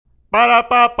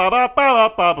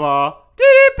Ba-da-ba-ba-ba-ba-ba-ba.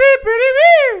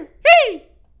 Hey!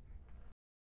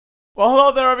 Well,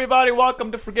 hello there, everybody.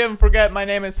 Welcome to Forgive and Forget. My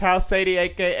name is Hal Sadie,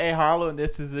 a.k.a. Harlow, and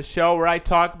this is the show where I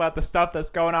talk about the stuff that's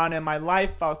going on in my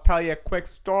life. I'll tell you a quick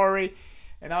story,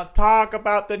 and I'll talk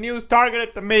about the news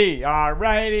targeted to me.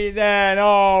 Alrighty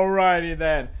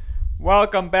then.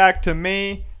 Welcome back to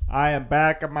me. I am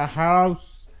back at my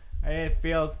house. It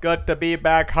feels good to be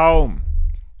back home.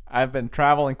 I've been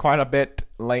traveling quite a bit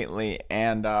lately,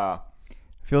 and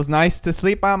feels nice to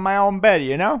sleep on my own bed,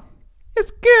 you know? It's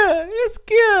good.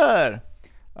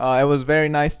 It was very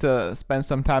nice to spend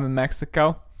some time in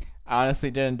Mexico. I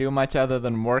honestly didn't do much other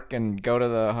than work and go to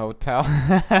the hotel.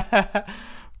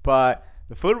 But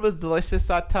the food was delicious,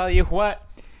 I'll tell you what.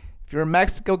 If you're in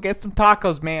Mexico, get some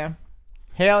tacos, man.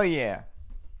 Hell yeah.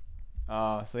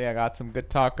 So yeah, I got some good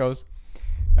tacos.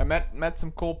 I met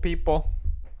some cool people.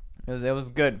 It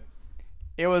was good.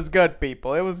 It was good,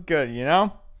 people. It was good, you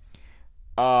know?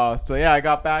 So yeah, I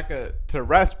got back to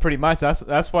rest pretty much.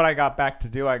 That's what I got back to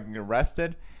do. I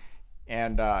rested.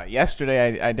 And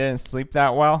yesterday I didn't sleep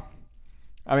that well.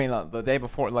 I mean, the day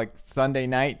before, like Sunday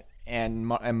night and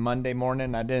Monday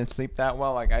morning, I didn't sleep that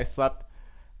well. Like I slept,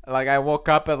 like I woke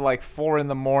up at like 4 in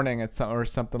the morning or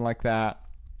something like that.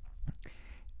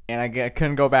 And I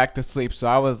couldn't go back to sleep. So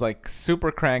I was like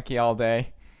super cranky all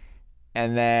day.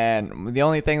 And then the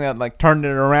only thing that like turned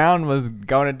it around was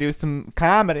going to do some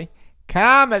comedy,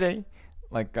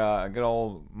 like good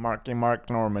old Mark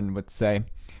Norman would say.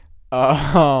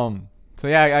 So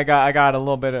yeah, I got a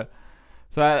little bit of,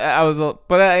 so I was,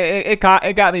 but it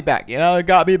got me back, you know, it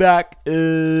got me back.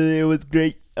 It was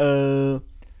great. But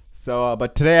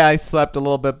today I slept a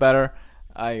little bit better.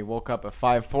 I woke up at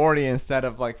 5:40 instead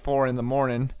of like 4 in the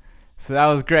morning, so that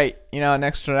was great. You know, an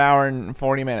extra hour and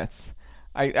 40 minutes.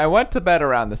 I went to bed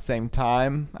around the same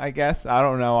time, I guess. I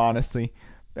don't know, honestly.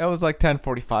 It was like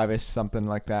 10:45-ish, something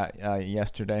like that,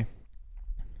 yesterday.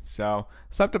 So,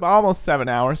 slept about almost 7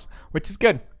 hours, which is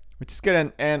good.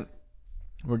 And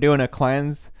we're doing a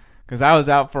cleanse because I was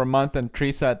out for a month and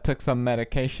Teresa took some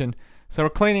medication. So, we're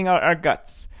cleaning out our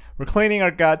guts.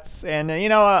 And, you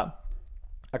know, a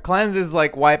cleanse is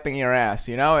like wiping your ass,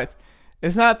 you know?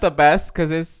 It's not the best because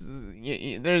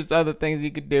there's other things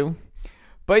you could do.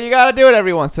 But you gotta do it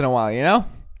every once in a while, you know?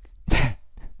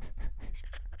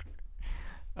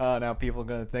 Now people are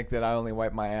gonna think that I only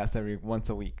wipe my ass every once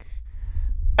a week.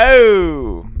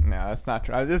 Oh! No, that's not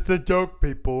true. It's a joke,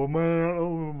 people.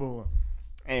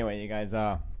 Anyway, you guys,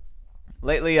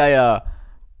 lately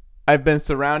I've been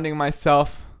surrounding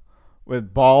myself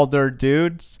with balder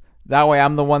dudes. That way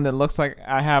I'm the one that looks like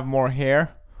I have more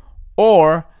hair.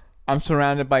 Or I'm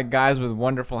surrounded by guys with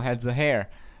wonderful heads of hair.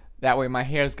 That way my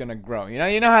hair's gonna grow. You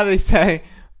know how they say,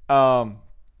 you're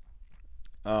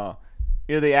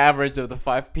the average of the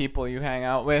 5 people you hang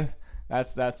out with.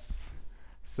 That's.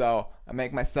 So I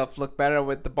make myself look better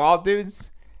with the bald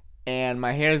dudes, and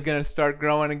my hair's gonna start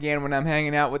growing again when I'm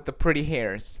hanging out with the pretty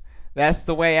hairs. That's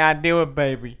the way I do it,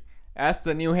 baby. That's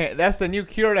the new hair. That's the new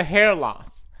cure to hair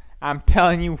loss. I'm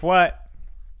telling you what.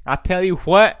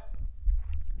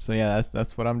 So yeah,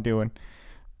 that's what I'm doing.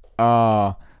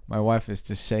 My wife is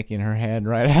just shaking her head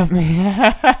right at me.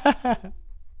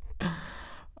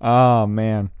 Oh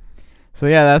man. So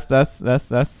yeah,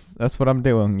 that's what I'm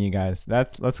doing, you guys.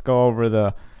 Let's go over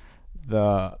the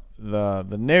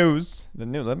news. The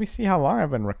news. Let me see how long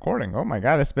I've been recording. Oh my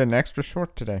god, it's been extra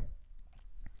short today.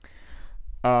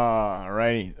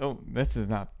 Alrighty. Oh, this is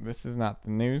not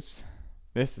the news.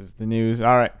 This is the news.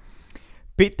 All right.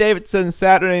 Pete Davidson's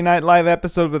Saturday Night Live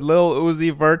episode with Lil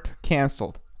Uzi Vert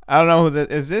canceled. I don't know who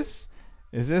that is.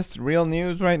 Is this real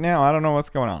news right now? I don't know what's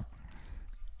going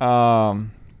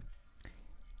on.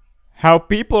 How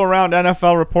people around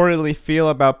NFL reportedly feel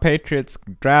about Patriots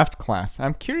draft class.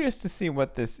 I'm curious to see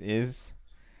what this is.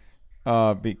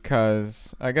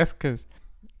 Because I guess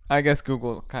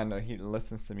Google kind of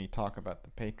listens to me talk about the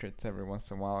Patriots every once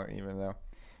in a while, even though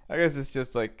I guess it's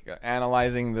just like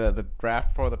analyzing the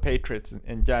draft for the Patriots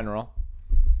in general.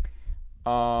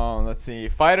 Let's see.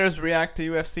 Fighters react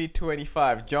to UFC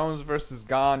 285. Jones versus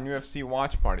Gane UFC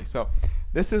watch party. So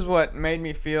this is what made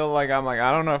me feel like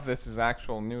I don't know if this is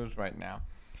actual news right now,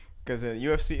 because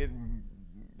UFC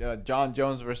John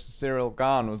Jones versus Cyril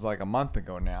Gane was like a month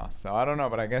ago now. So I don't know,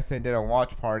 but I guess they did a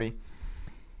watch party.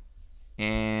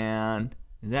 And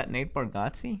is that Nate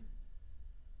Bargatze?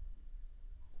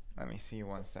 Let me see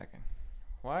 1 second.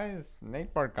 Why is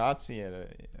Nate Bargatze at a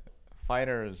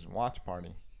fighter's watch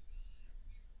party?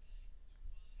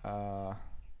 I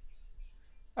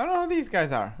don't know who these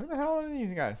guys are. Who the hell are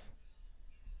these guys?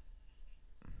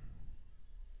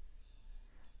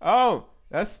 Oh,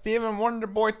 That's Stephen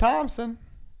Wonderboy Thompson.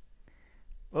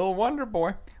 Little Wonder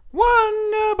Boy.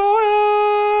 Wonder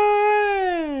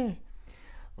Boy!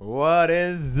 What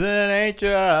is the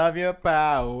nature of your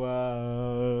powers?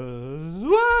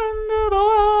 Wonder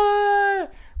Boy!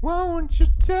 Won't you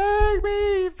take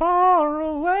me far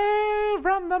away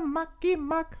from the mucky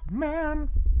muck man?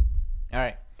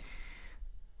 Alright.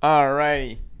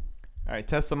 Alrighty. Alright,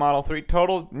 Tesla Model 3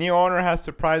 total. New owner has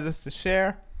surprises to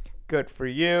share. Good for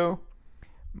you.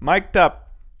 Mic'd up.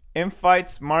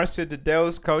 Infights Marcia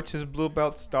DeDeus coaches Blue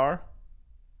Belt star.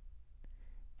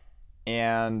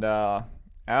 And, I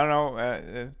don't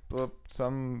know,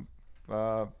 some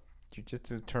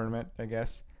jiu-jitsu tournament, I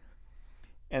guess.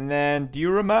 And then, do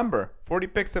you remember 40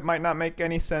 picks that might not make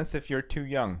any sense if you're too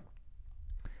young?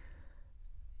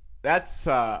 That's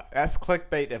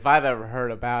clickbait if I've ever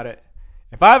heard about it.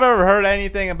 If I've ever heard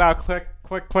anything about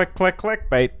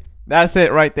clickbait, that's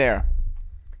it right there.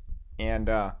 And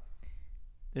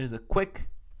there's a quick.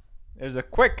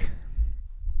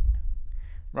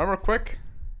 Remember Quick?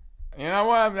 You know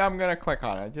what? I'm gonna click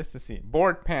on it just to see.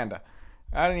 Bored Panda.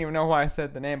 I don't even know why I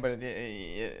said the name, but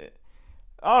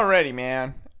already,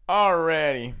 man.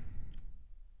 Already.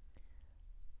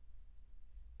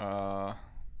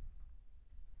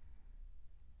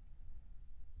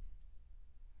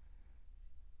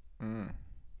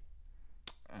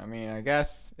 I mean, I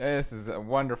guess this is a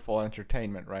wonderful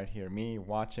entertainment right here. Me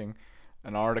watching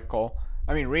an article.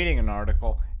 I mean, reading an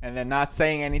article and then not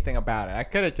saying anything about it. I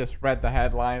could have just read the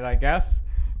headline, I guess.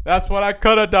 That's what I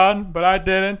could have done, but I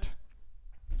didn't.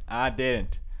 All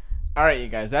right, you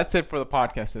guys. That's it for the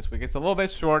podcast this week. It's a little bit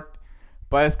short,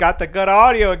 but it's got the good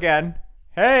audio again.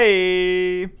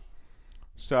 Hey.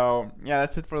 So, yeah,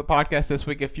 that's it for the podcast this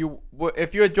week. If you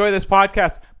enjoy this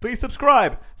podcast, please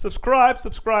subscribe. Subscribe.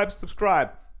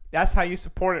 That's how you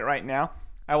support it right now.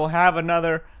 I will have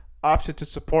another option to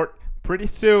support pretty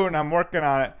soon. I'm working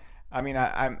on it. I mean,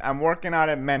 I'm working on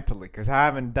it mentally because I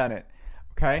haven't done it.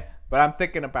 Okay? But I'm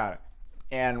thinking about it.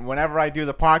 And whenever I do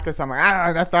the podcast, I'm like,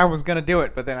 I thought I was going to do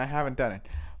it, but then I haven't done it.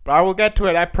 But I will get to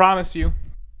it, I promise you.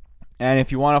 And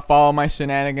if you want to follow my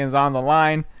shenanigans on the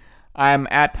line, I'm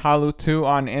at Halu2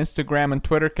 on Instagram and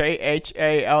Twitter,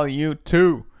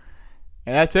 KHALU2.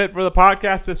 And that's it for the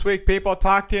podcast this week, people.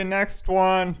 Talk to you next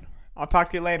one. I'll talk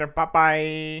to you later.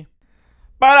 Bye-bye.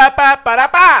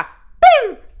 Ba-da-ba-ba-da-ba.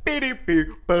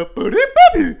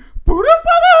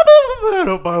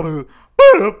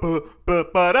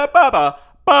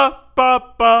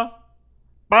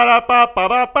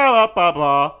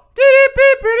 Ba-da-ba-ba-ba-ba.